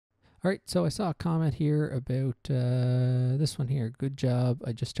All right, so I saw a comment here about this one here. Good job.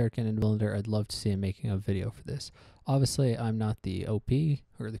 I just started getting into Blender. I'd love to see him making a video for this. Obviously, I'm not the OP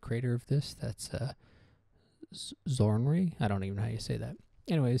or the creator of this. That's zrowny. I don't even know how you say that.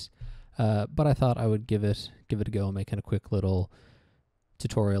 Anyways, but I thought I would give it a go, making a quick little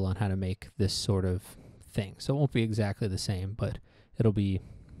tutorial on how to make this sort of thing. So it won't be exactly the same, but it'll be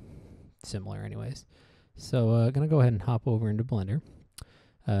similar anyways. So I'm going to go ahead and hop over into Blender.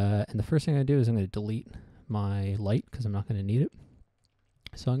 And the first thing I do is I'm going to delete my light because I'm not going to need it.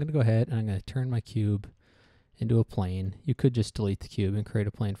 So I'm going to go ahead and I'm going to turn my cube into a plane. You could just delete the cube and create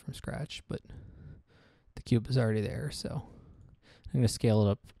a plane from scratch, but the cube is already there. So I'm going to scale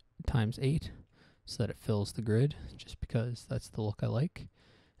it up times 8 so that it fills the grid, just because that's the look I like.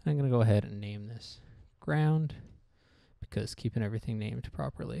 And I'm going to go ahead and name this ground, because keeping everything named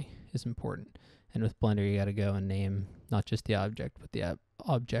properly is important. And with Blender, you got to go and name not just the object, but the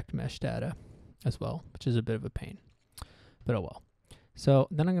object mesh data as well, which is a bit of a pain, but oh well. So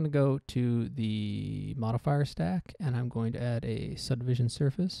then I'm going to go to the modifier stack, and I'm going to add a subdivision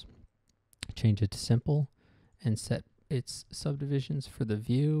surface, change it to simple, and set its subdivisions for the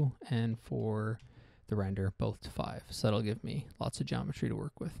view and for the render both to 5. So that'll give me lots of geometry to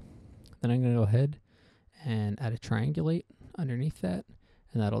work with. Then I'm going to go ahead and add a triangulate underneath that,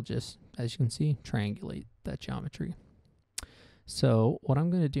 and that'll just, as you can see, triangulate that geometry. So what I'm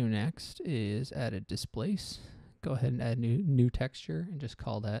going to do next is add a displace. Go ahead and add new texture and just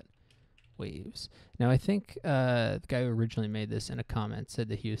call that waves. Now I think the guy who originally made this in a comment said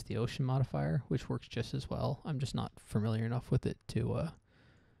that he used the ocean modifier, which works just as well. I'm just not familiar enough with it to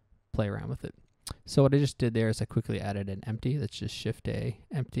play around with it. So what I just did there is I quickly added an empty. That's just Shift A,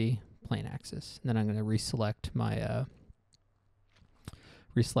 empty, plane axis. And then I'm going to reselect my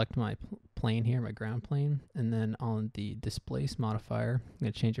plane here, my ground plane, and then on the displace modifier, I'm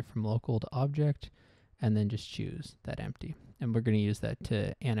going to change it from local to object, and then just choose that empty. And we're going to use that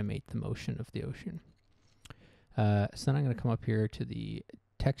to animate the motion of the ocean. So then I'm going to come up here to the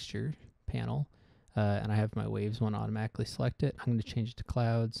texture panel, and I have my waves one automatically selected. I'm going to change it to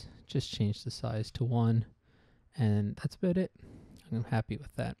clouds, just change the size to 1, and that's about it. I'm happy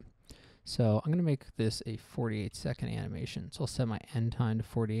with that. So I'm going to make this a 48-second animation. So I'll set my end time to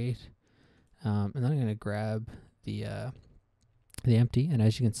 48. And then I'm going to grab the empty. And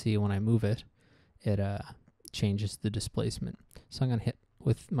as you can see, when I move it, it changes the displacement. So I'm going to hit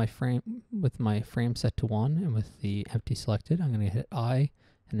with my frame set to 1 and with the empty selected, I'm going to hit I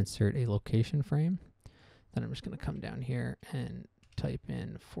and insert a location frame. Then I'm just going to come down here and type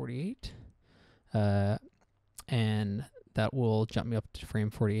in 48. And that will jump me up to frame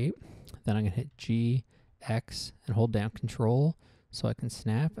 48. Then I'm going to hit G, X, and hold down Control so I can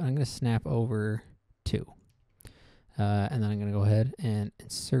snap. And I'm going to snap over 2. And then I'm going to go ahead and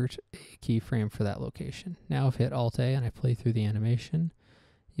insert a keyframe for that location. Now if I hit Alt A and I play through the animation,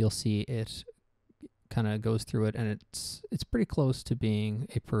 you'll see it kind of goes through it, and it's pretty close to being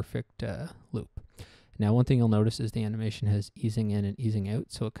a perfect loop. Now one thing you'll notice is the animation has easing in and easing out,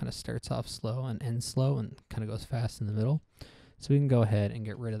 so it kind of starts off slow and ends slow and kind of goes fast in the middle. So we can go ahead and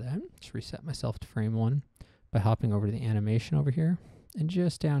get rid of that. Just reset myself to frame 1 by hopping over to the animation over here. And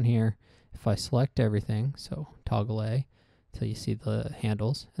just down here, if I select everything, so toggle A until you see the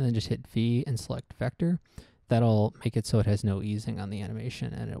handles, and then just hit V and select vector, that'll make it so it has no easing on the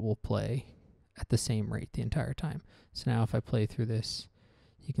animation, and it will play at the same rate the entire time. So now if I play through this,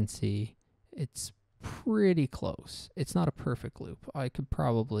 you can see it's pretty close. It's not a perfect loop. I could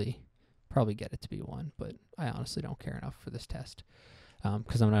probably get it to be 1, but I honestly don't care enough for this test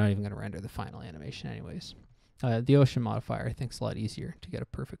because I'm not even going to render the final animation anyways. The ocean modifier I think is a lot easier to get a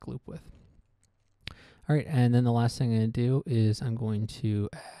perfect loop with. All right, and then the last thing I'm going to do is I'm going to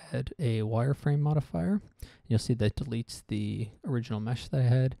add a wireframe modifier. You'll see that deletes the original mesh that I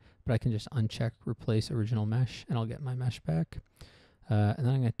had, but I can just uncheck replace original mesh and I'll get my mesh back. And then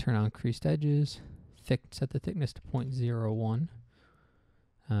I'm going to turn on creased edges, set the thickness to 0.01,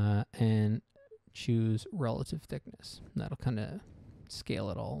 and choose relative thickness. That'll kind of scale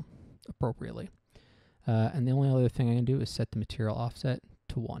it all appropriately. And the only other thing I can do is set the material offset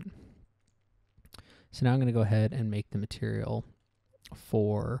to 1. So now I'm going to go ahead and make the material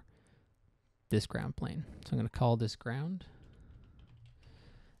for this ground plane. So I'm going to call this ground.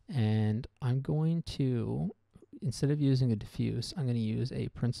 And I'm going to, instead of using a diffuse, I'm going to use a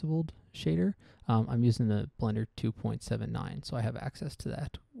principled shader. I'm using the Blender 2.79, so I have access to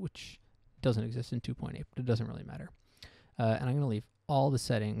that, which doesn't exist in 2.8, but it doesn't really matter. And I'm going to leave all the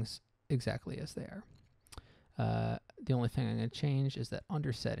settings exactly as they are. The only thing I'm going to change is that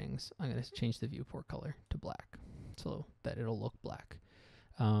under settings, I'm going to change the viewport color to black so that it'll look black.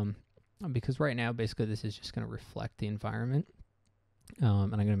 because right now basically this is just going to reflect the environment, and I'm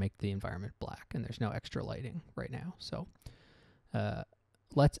going to make the environment black, and there's no extra lighting right now. So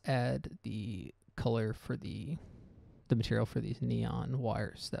let's add the color for the material for these neon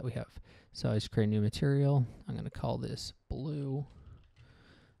wires that we have. So I just create a new material. I'm going to call this blue.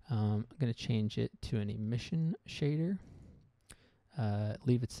 I'm going to change it to an emission shader.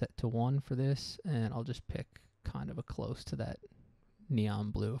 Leave it set to 1 for this, and I'll just pick kind of a close to that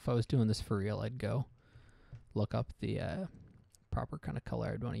neon blue. If I was doing this for real, I'd go look up the proper kind of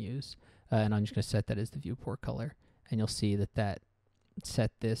color I'd want to use, and I'm just going to set that as the viewport color, and you'll see that that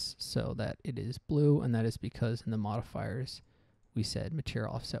set this so that it is blue, and that is because in the modifiers we said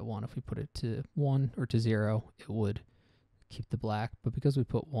material offset 1. If we put it to 1 or to 0, it would keep the black, but because we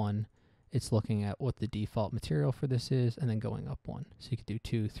put 1, it's looking at what the default material for this is and then going up 1. So you could do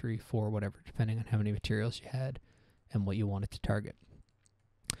 2, 3, 4, whatever, depending on how many materials you had and what you wanted to target.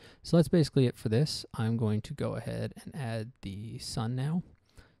 So that's basically it for this. I'm going to go ahead and add the sun now.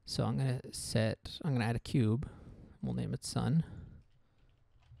 So I'm going to add a cube. We'll name it sun.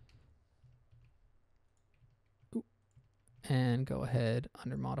 And go ahead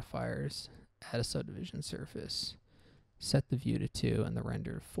under modifiers, add a subdivision surface, set the view to 2 and the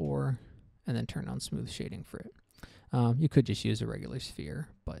render to 4, and then turn on smooth shading for it. You could just use a regular sphere,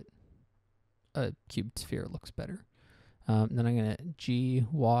 but a cubed sphere looks better. Then I'm going to G,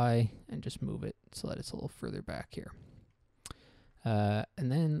 Y, and just move it so that it's a little further back here.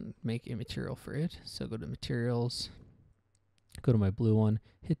 And then make a material for it. So go to materials, go to my blue one,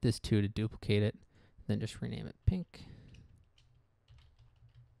 hit this 2 to duplicate it, then just rename it pink.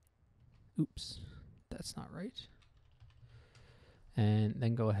 Oops, that's not right. And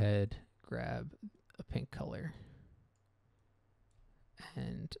then go ahead, grab a pink color,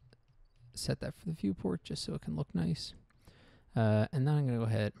 and set that for the viewport just so it can look nice. And then I'm going to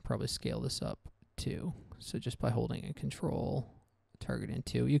go ahead and probably scale this up too. So just by holding in Control, target in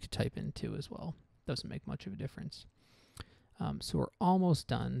 2, you could type in 2 as well. Doesn't make much of a difference. So we're almost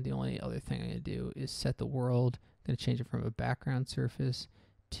done. The only other thing I'm going to do is set the world. I'm going to change it from a background surface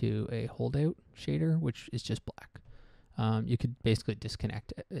to a holdout shader, which is just black. You could basically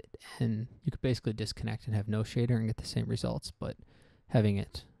disconnect it, and you could basically disconnect and have no shader and get the same results, but having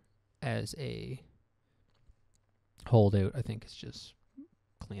it as a holdout I think is just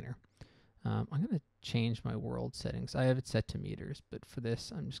cleaner. I'm going to change my world settings. I have it set to meters, but for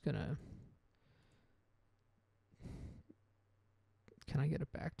this I'm just going to, can I get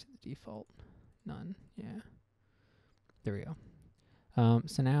it back to the default? None. Yeah. There we go.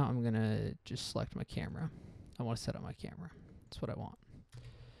 So now I'm going to just select my camera. I want to set up my camera. That's what I want.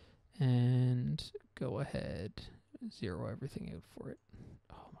 And go ahead, zero everything out for it.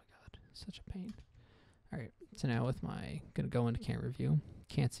 Oh my god, such a pain. Alright, so now with my, going to go into camera view.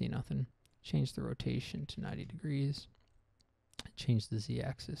 Can't see nothing. Change the rotation to 90 degrees. Change the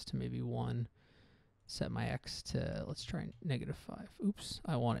z-axis to maybe 1. Set my x to, let's try -5. Oops,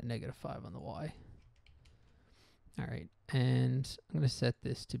 I want it -5 on the y. Alright, and I'm going to set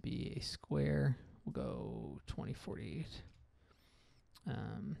this to be a square. We'll go 2048.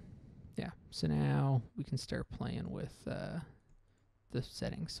 Yeah, so now we can start playing with the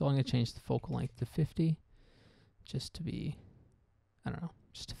settings. So I'm going to change the focal length to 50 just to be, I don't know,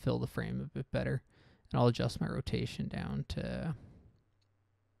 just to fill the frame a bit better. And I'll adjust my rotation down to,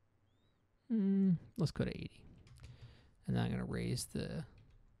 let's go to 80. And then I'm going to raise the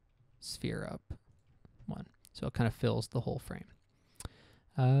sphere up 1. So it kind of fills the whole frame.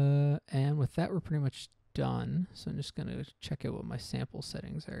 And with that, we're pretty much done. So I'm just going to check out what my sample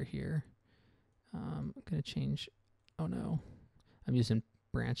settings are here. I'm going to change, oh no, I'm using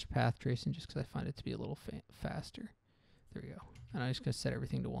branch path tracing just because I find it to be a little faster. There we go. And I'm just going to set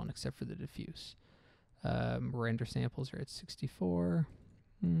everything to 1 except for the diffuse. Render samples are at 64.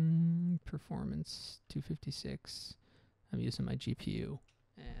 Performance 256. I'm using my GPU,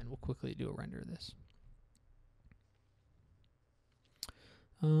 and we'll quickly do a render of this.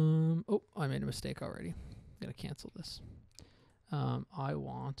 Oh, I made a mistake already. I'm going to cancel this. I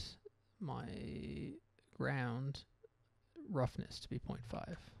want my ground roughness to be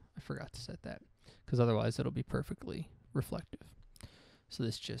 0.5. I forgot to set that because otherwise it'll be perfectly reflective. So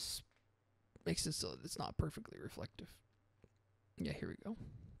this just makes it so that it's not perfectly reflective. Yeah, here we go.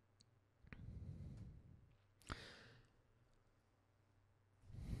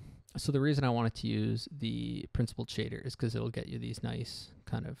 So the reason I wanted to use the principled shader is because it'll get you these nice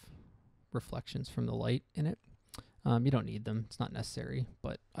kind of reflections from the light in it. You don't need them. It's not necessary,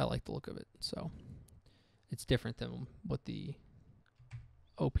 but I like the look of it. So it's different than what the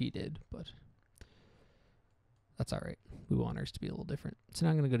OP did, but that's all right. We want ours to be a little different. So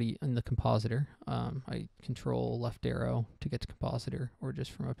now I'm going to go to in the compositor. I control left arrow to get to compositor, or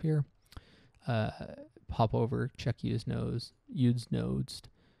just from up here. Hop over, check use nodes.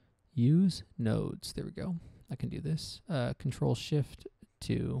 There we go. I can do this. Control shift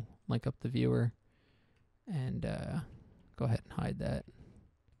to link up the viewer, and go ahead and hide that.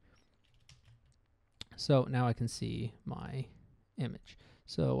 So now I can see my image.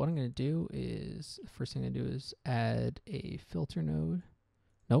 So what I'm going to do is, first thing I'm going to do is add a filter node.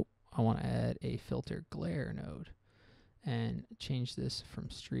 Nope, I want to add a filter glare node and change this from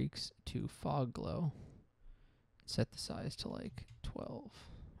streaks to fog glow. Set the size to like 12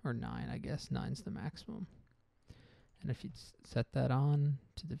 or 9, I guess. 9's the maximum. And if you set that on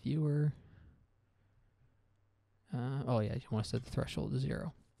to the viewer, oh yeah, you want to set the threshold to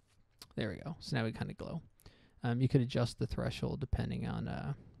 0. There we go. So now we kind of glow. You could adjust the threshold depending on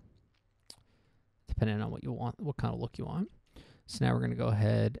what you want, what kind of look you want. So now we're going to go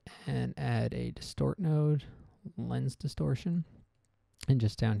ahead and add a distort node, lens distortion, and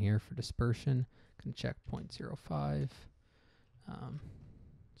just down here for dispersion, going to check 0.05.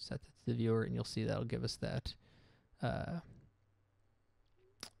 Set that to the viewer, and you'll see that'll give us that. I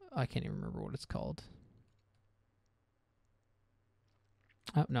can't even remember what it's called.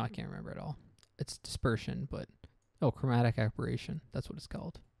 Oh, no, I can't remember at all. It's dispersion, but chromatic aberration. That's what it's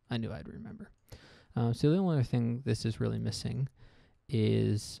called. I knew I'd remember. So the only other thing this is really missing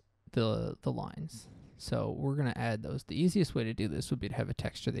is the lines. So we're going to add those. The easiest way to do this would be to have a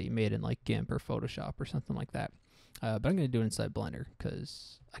texture that you made in like GIMP or Photoshop or something like that. But I'm going to do it inside Blender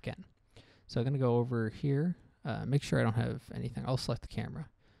because I can. So I'm going to go over here. Make sure I don't have anything. I'll select the camera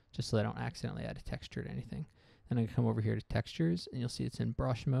just so I don't accidentally add a texture to anything. Then I can come over here to textures, and you'll see it's in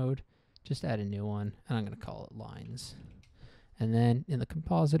brush mode. Just add a new one, and I'm going to call it lines. And then in the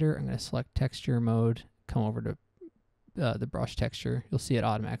compositor, I'm going to select texture mode, come over to the brush texture. You'll see it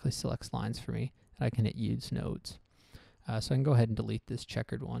automatically selects lines for me, and I can hit use nodes. So I can go ahead and delete this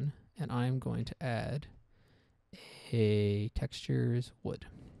checkered one, and I'm going to add a textures wood.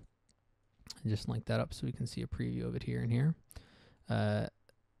 And just link that up so we can see a preview of it here and here. I'm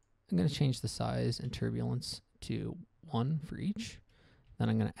going to change the size and turbulence to 1 for each. Then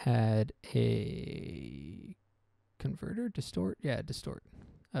I'm going to add a converter, distort,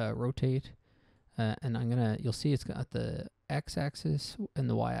 rotate, and you'll see it's got the x-axis and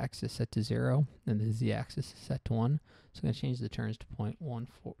the y-axis set to 0, and the z-axis is set to 1. So I'm going to change the turns to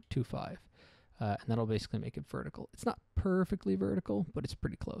 0.125, and that'll basically make it vertical. It's not perfectly vertical, but it's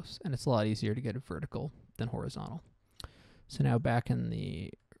pretty close, and it's a lot easier to get it vertical than horizontal. So now back in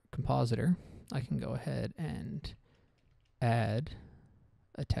the compositor, I can go ahead and add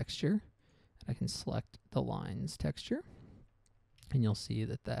a texture. I can select the lines texture, and you'll see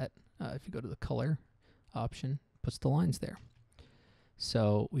that if you go to the color option, puts the lines there.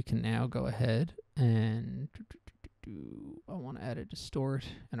 So we can now go ahead and I want to add a distort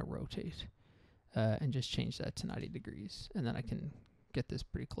and a rotate, and just change that to 90 degrees, and then I can get this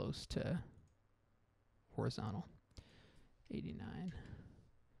pretty close to horizontal. 89.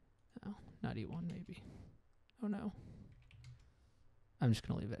 Oh, 91 maybe. Oh no. I'm just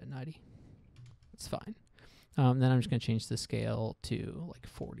going to leave it at 90. It's fine. Then I'm just going to change the scale to like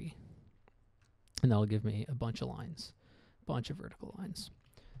 40. And that'll give me a bunch of lines, bunch of vertical lines.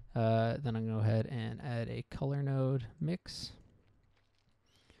 Then I'm going to go ahead and add a color node mix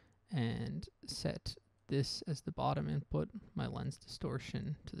and set this as the bottom input, my lens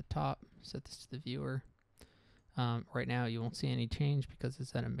distortion to the top, set this to the viewer. Right now you won't see any change because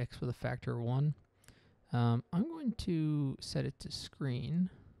it's at a mix with a factor of 1. I'm going to set it to screen,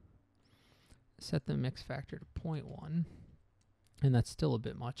 set the mix factor to 0.1, and that's still a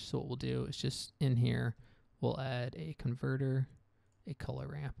bit much, so what we'll do is just in here we'll add a converter, a color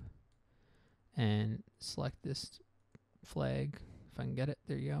ramp, and select this flag, if I can get it,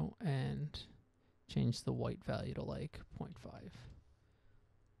 there you go, and change the white value to like 0.5.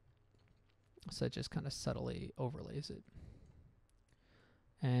 So it just kind of subtly overlays it.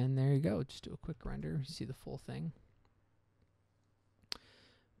 And there you go. Just do a quick render. You see the full thing.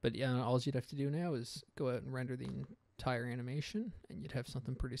 But yeah, all you'd have to do now is go out and render the entire animation, and you'd have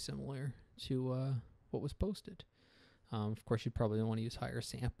something pretty similar to what was posted. Of course, you'd probably want to use higher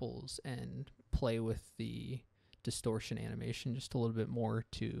samples and play with the distortion animation just a little bit more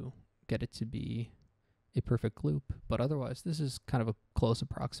to get it to be a perfect loop. But otherwise, this is kind of a close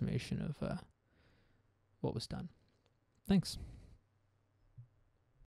approximation of what was done. Thanks.